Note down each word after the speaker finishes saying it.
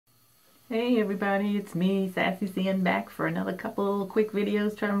Hey everybody, it's me, Sassy San, back for another couple quick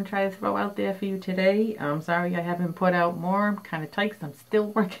videos trying to throw out there for you today. I'm sorry I haven't put out more. I'm kind of tight because I'm still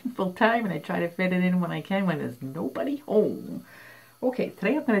working full time and I try to fit it in when I can when there's nobody home. Okay,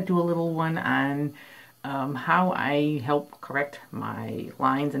 today I'm going to do a little one on how I help correct my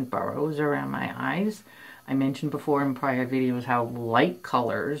lines and furrows around my eyes. I mentioned before in prior videos how light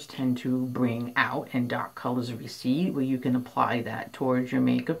colors tend to bring out and dark colors recede. Well, you can apply that towards your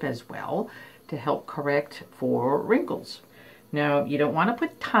makeup as well to help correct for wrinkles. Now, you don't want to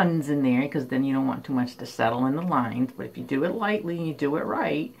put tons in there because then you don't want too much to settle in the lines. But if you do it lightly and you do it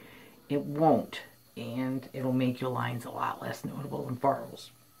right, it won't. And it'll make your lines a lot less notable and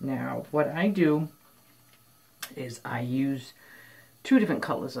furrows. Now, what I do is I use two different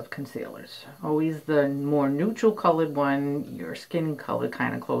colors of concealers. Always the more neutral colored one, your skin color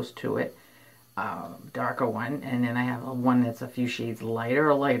kind of close to it, darker one, and then I have one that's a few shades lighter,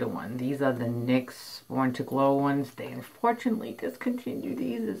 a lighter one. These are the NYX Born to Glow ones. They unfortunately discontinued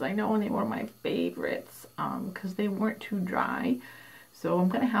these, as I know, and they were my favorites because they weren't too dry. So I'm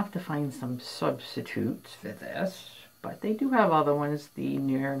going to have to find some substitutes for this, but they do have other ones.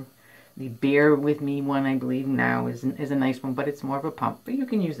 The Bear With Me one, I believe now, is a nice one, but it's more of a pump, but you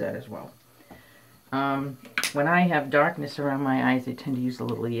can use that as well. When I have darkness around my eyes, I tend to use a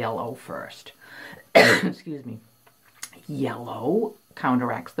little yellow first. Excuse me. Yellow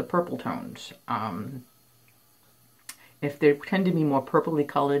counteracts the purple tones. If they tend to be more purpley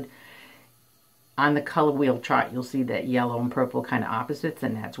colored, on the color wheel chart, you'll see that yellow and purple kind of opposites,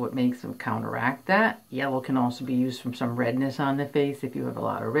 and that's what makes them counteract that. Yellow can also be used from some redness on the face if you have a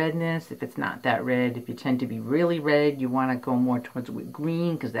lot of redness. If it's not that red, if you tend to be really red, you want to go more towards with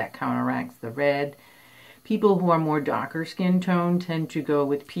green because that counteracts the red. People who are more darker skin tone tend to go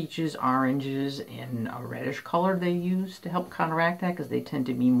with peaches, oranges, and a reddish color they use to help counteract that because they tend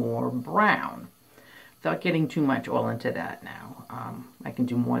to be more brown. Without getting too much all into that now. I can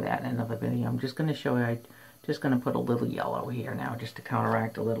do more of that in another video. I'm just going to show you, I'm just going to put a little yellow here now just to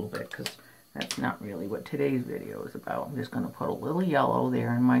counteract a little bit because that's not really what today's video is about. I'm just going to put a little yellow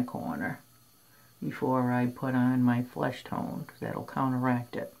there in my corner before I put on my flesh tone because that'll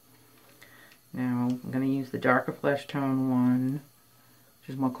counteract it. Now I'm going to use the darker flesh tone one,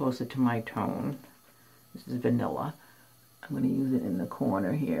 which is more closer to my tone. This is vanilla. I'm going to use it in the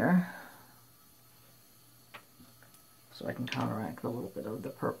corner here, so I can counteract a little bit of the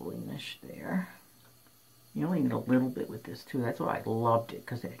purpliness there. You only need a little bit with this too. That's why I loved it,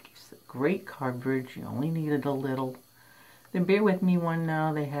 because it gives great coverage. You only needed a little. The Bear With Me one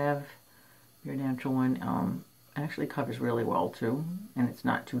now, they have your natural one. Actually covers really well too, and it's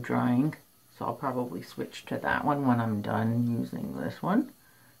not too drying. So I'll probably switch to that one when I'm done using this one.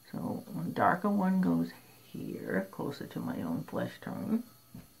 So one darker one goes here, closer to my own flesh tone.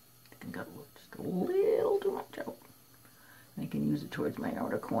 I think I got just a little too much out. I can use it towards my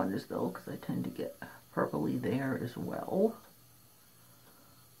outer corners though, because I tend to get purpley there as well.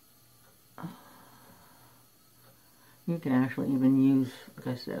 You can actually even use, like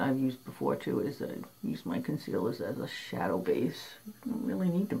I said, I've used before too, is I use my concealers as a shadow base. You don't really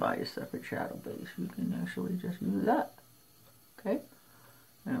need to buy a separate shadow base. You can actually just use that. Okay?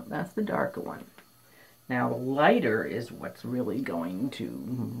 Now that's the darker one. Now the lighter is what's really going to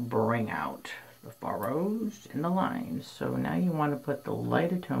bring out the furrows and the lines. So now you want to put the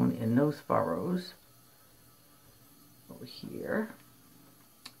lighter tone in those furrows over here.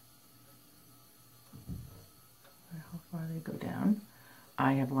 How far they go down.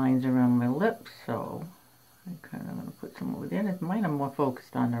 I have lines around my lips, so I'm kind of going to put some over there. Mine are more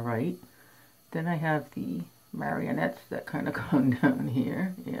focused on the right. Then I have the marionettes that kind of go down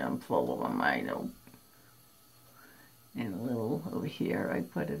here. Yeah, I'm full of them, I know. And a little over here, I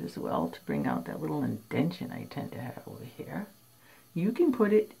put it as well to bring out that little indentation I tend to have over here. You can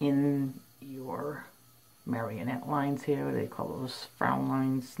put it in your marionette lines here. They call those frown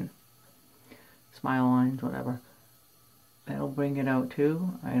lines, smile lines, whatever. That'll bring it out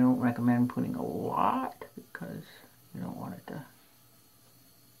too. I don't recommend putting a lot because you don't want it to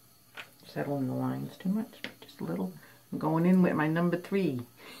settle in the lines too much. Just a little. I'm going in with my number 3.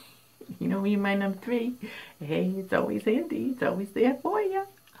 You know me, my number 3. Hey, it's always handy. It's always there for you.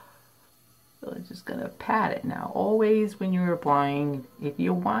 So I'm just going to pat it now. Always when you're applying, if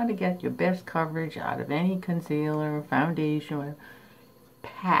you want to get your best coverage out of any concealer, foundation,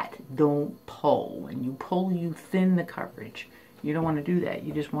 pat, don't pull. When you pull, you thin the coverage. You don't want to do that.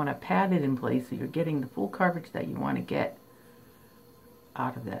 You just want to pat it in place so you're getting the full coverage that you want to get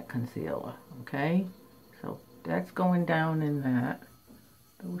out of that concealer. Okay? So that's going down in that.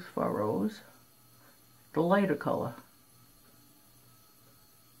 Those furrows. The lighter color.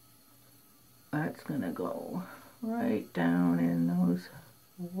 that's going to go right down in those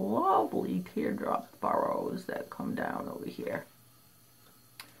lovely teardrop furrows that come down over here.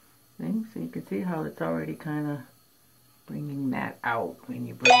 See? So you can see how it's already kind of bringing that out. When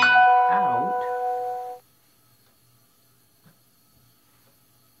you bring it out,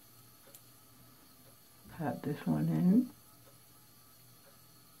 pat this one in.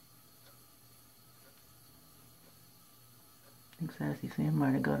 I think Sassy Sam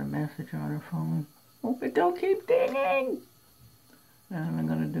might have got a message on her phone. Hope it don't keep dinging. And I'm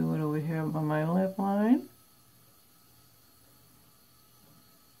going to do it over here by my lip line.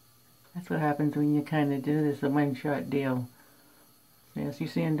 That's what happens when you kind of do this, a one-shot deal. Sassy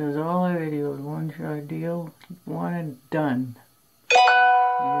Sam does all her videos, one-shot deal, one and done.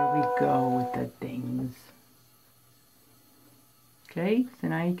 Here we go with the things. Okay, so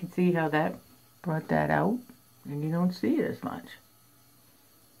now you can see how that brought that out, and you don't see it as much.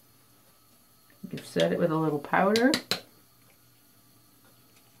 You can set it with a little powder.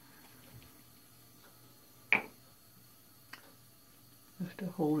 Just to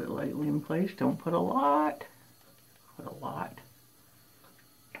hold it lightly in place. Don't put a lot. Put a lot.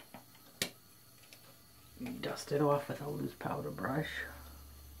 Dust it off with a loose powder brush.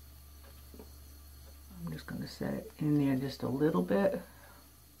 I'm just going to set it in there just a little bit.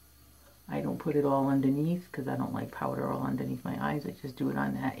 I don't put it all underneath because I don't like powder all underneath my eyes. I just do it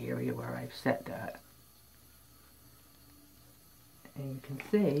on that area where I've set that. And you can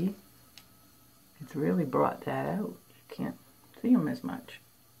see it's really brought that out. You can't see them as much.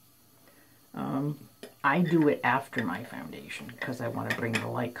 I do it after my foundation because I want to bring the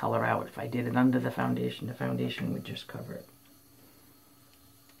light color out. If I did it under the foundation would just cover it.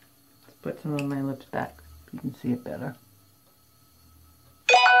 Let's put some of my lips back so you can see it better.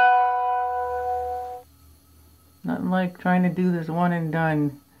 Nothing like trying to do this one and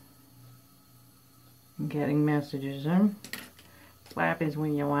done and getting messages in. What happens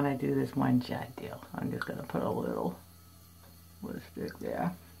when you want to do this one shot deal? I'm just going to put a little lipstick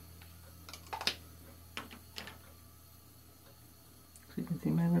there. So you can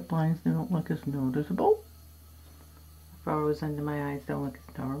see my lip lines don't look as noticeable. The furrows under my eyes don't look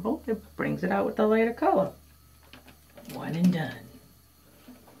as terrible. It brings it out with the lighter color. One and done.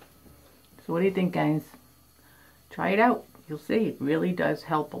 So what do you think, guys? Try it out. You'll see it really does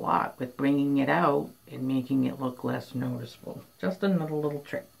help a lot with bringing it out and making it look less noticeable. Just another little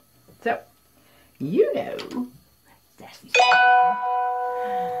trick. So, you know, Sassy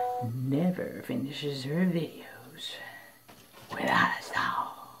Sam never finishes her videos without a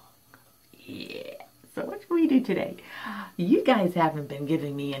song. Yeah. So what should we do today? You guys haven't been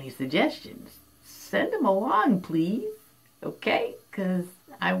giving me any suggestions. Send them along, please. Okay? Because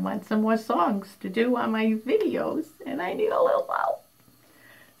I want some more songs to do on my videos, and I need a little help.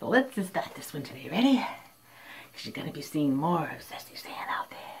 So let's just start this one today. Ready? Because you're going to be seeing more of Sassy Sam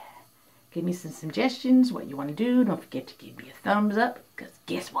out there. Give me some suggestions, what you want to do. Don't forget to give me a thumbs up, because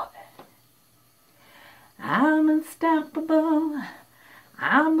guess what? I'm unstoppable.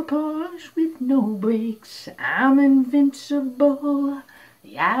 I'm a Porsche with no brakes. I'm invincible.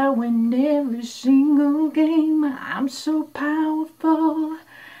 Yeah, I win every single game. I'm so powerful.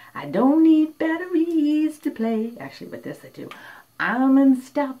 I don't need batteries to play. Actually, with this I do. I'm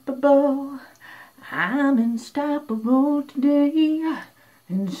unstoppable. I'm unstoppable today.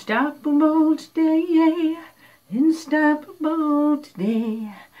 Unstoppable today. Unstoppable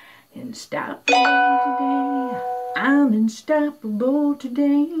today. Unstoppable today. I'm unstoppable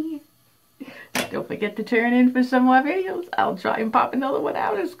today. Don't forget to turn in for some more videos. I'll try and pop another one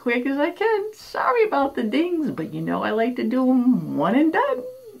out as quick as I can. Sorry about the dings, but you know I like to do them one and done.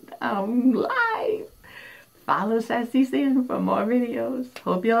 I'm live. Follow Sassy Sam for more videos.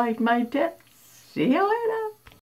 Hope you like my tips. See you later.